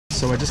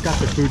So I just got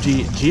the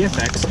Fuji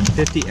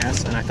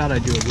GFX50S, and I thought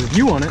I'd do a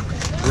review on it.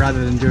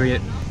 Rather than doing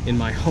it in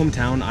my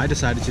hometown, I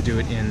decided to do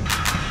it in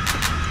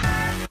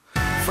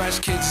Fresh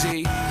Kid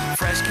C,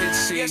 Fresh Kid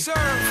C, yes sir,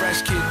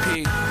 Fresh Kid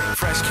P,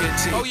 Fresh Kid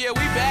T. Oh yeah,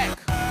 we back.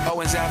 Oh,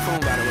 and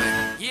Zafoon, by the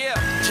way. Yeah,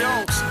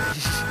 Jones.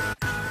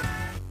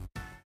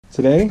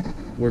 Today,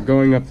 we're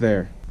going up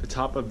there, the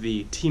top of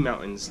the tea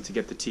mountains, to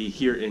get the tea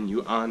here in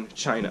Yuan,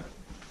 China.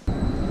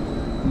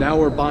 Now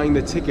we're buying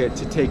the ticket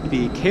to take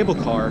the cable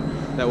car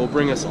that will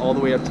bring us all the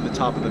way up to the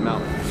top of the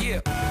mountain.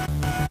 Yeah.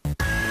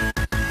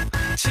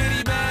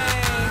 Chitty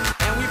bang,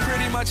 and we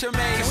pretty much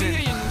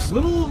amazing.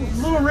 Little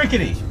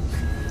rickety.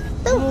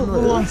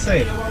 Little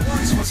unsafe.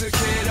 Was a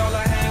kid, all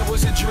I had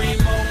was a dream.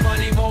 More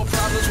money, more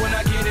problems. When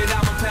I get it,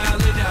 I'ma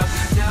pound it up.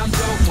 Now I'm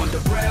dope on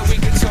the bread, we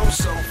can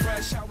toast so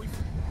fresh. How we...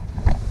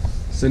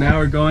 So now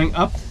we're going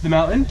up the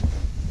mountain,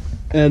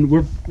 and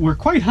we're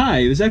quite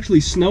high. There's actually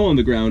snow on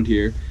the ground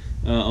here,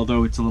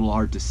 although it's a little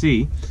hard to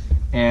see.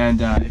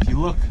 And if you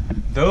look,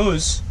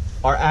 those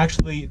are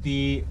actually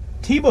the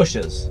tea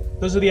bushes.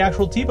 Those are the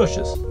actual tea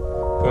bushes,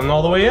 going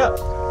all the way up.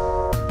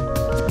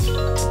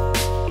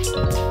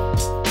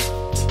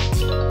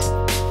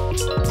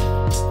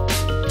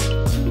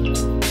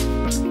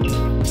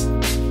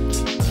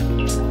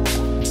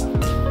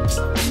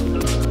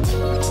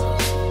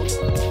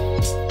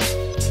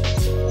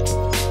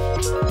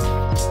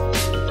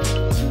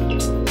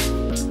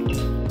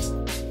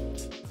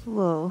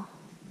 Whoa,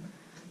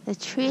 the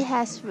tree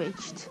has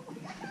reached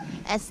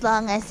as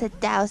long as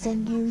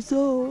 1,000 years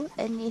old,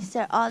 and these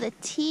are all the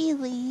tea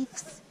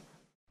leaves.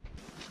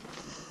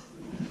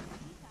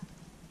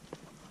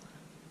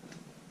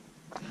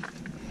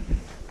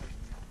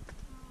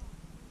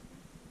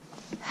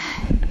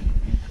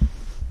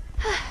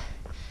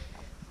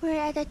 We're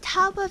at the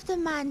top of the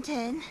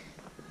mountain.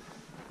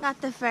 Not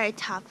the very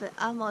top, but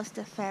almost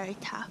the very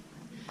top.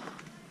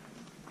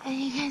 And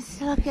you can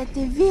look at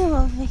the view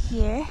over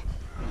here.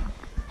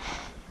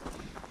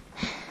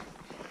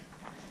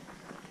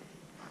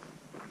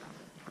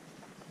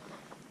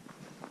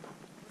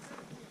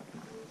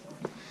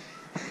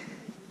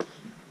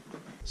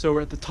 So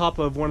we're at the top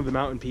of one of the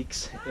mountain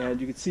peaks, and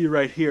you can see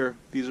right here,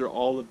 these are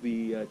all of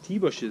the tea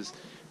bushes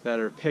that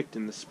are picked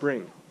in the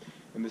spring.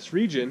 In this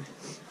region,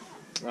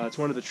 it's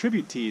one of the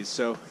tribute teas,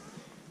 so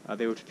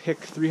they would pick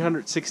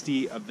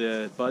 360 of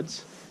the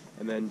buds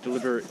and then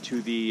deliver it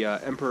to the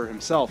emperor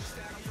himself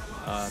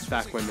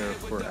back when there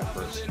were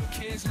emperors.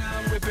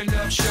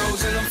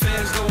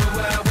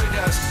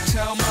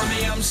 Tell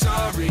mommy I'm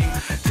sorry,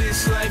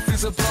 this life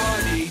is a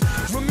party.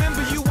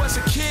 Remember you was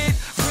a kid,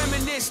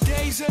 reminisce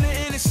days of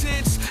the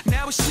innocence.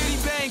 Now it's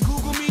shitty bang,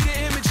 Google me the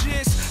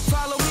images.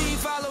 Follow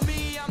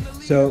me, I'm the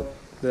leader. So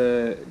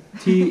the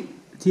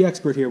tea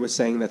expert here was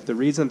saying that the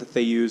reason that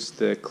they use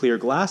the clear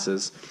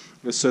glasses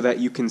is so that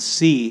you can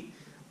see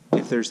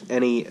if there's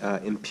any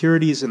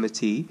impurities in the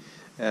tea.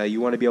 You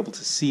want to be able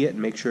to see it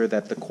and make sure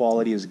that the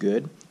quality is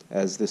good,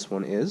 as this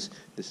one is.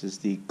 This is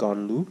the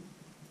gooooooood.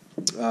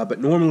 But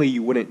normally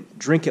you wouldn't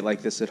drink it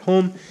like this at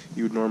home.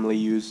 You would normally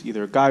use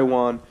either a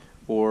gaiwan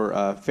or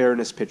a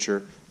fairness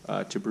pitcher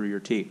to brew your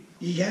tea.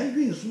 以前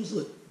运输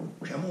是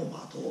全部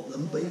码头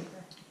人背，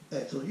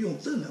就是用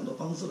这样的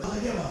方式来。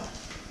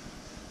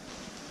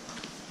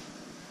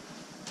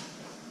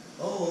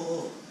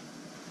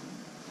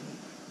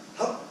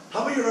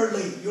他们有点累，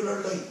有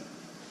点累。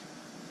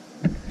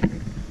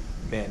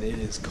 Man, it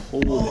is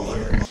cold in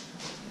here.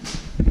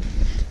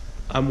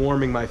 I'm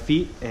warming my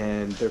feet,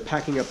 and they're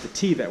packing up the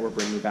tea that we're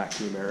bringing back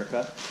to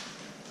America.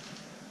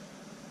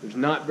 There's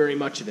not very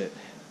much of it,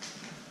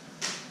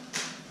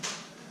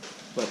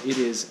 but it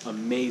is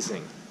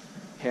amazing.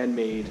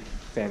 Handmade,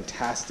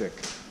 fantastic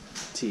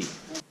tea.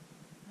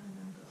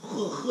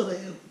 喝的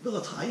那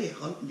个茶叶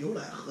和牛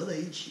奶合在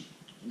一起，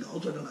熬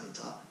出来的奶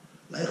茶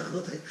来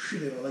喝才去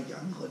掉了羊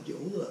和牛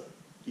的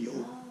油，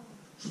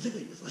是这个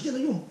意思。现在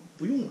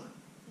不用了。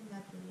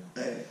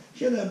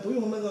 现在不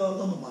用那个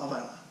那么麻烦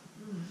了。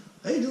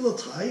还有就是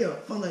茶叶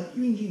放在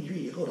运进去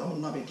以后，他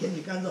们那边天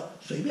气干燥，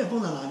随便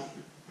放在哪里，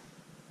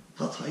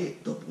它茶叶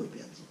都不会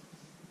变质。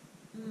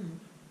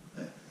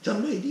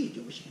像内地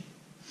就不行。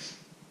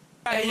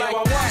 Hey, yo, I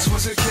once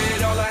was a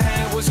kid, all I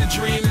had was a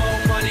dream.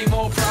 More money,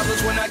 more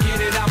problems. When I get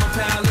it, I'ma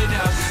pound it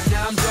up.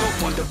 Now I'm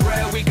dope on the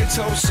bread, we can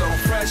toast so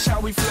fresh. How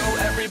we flow,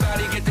 everybody.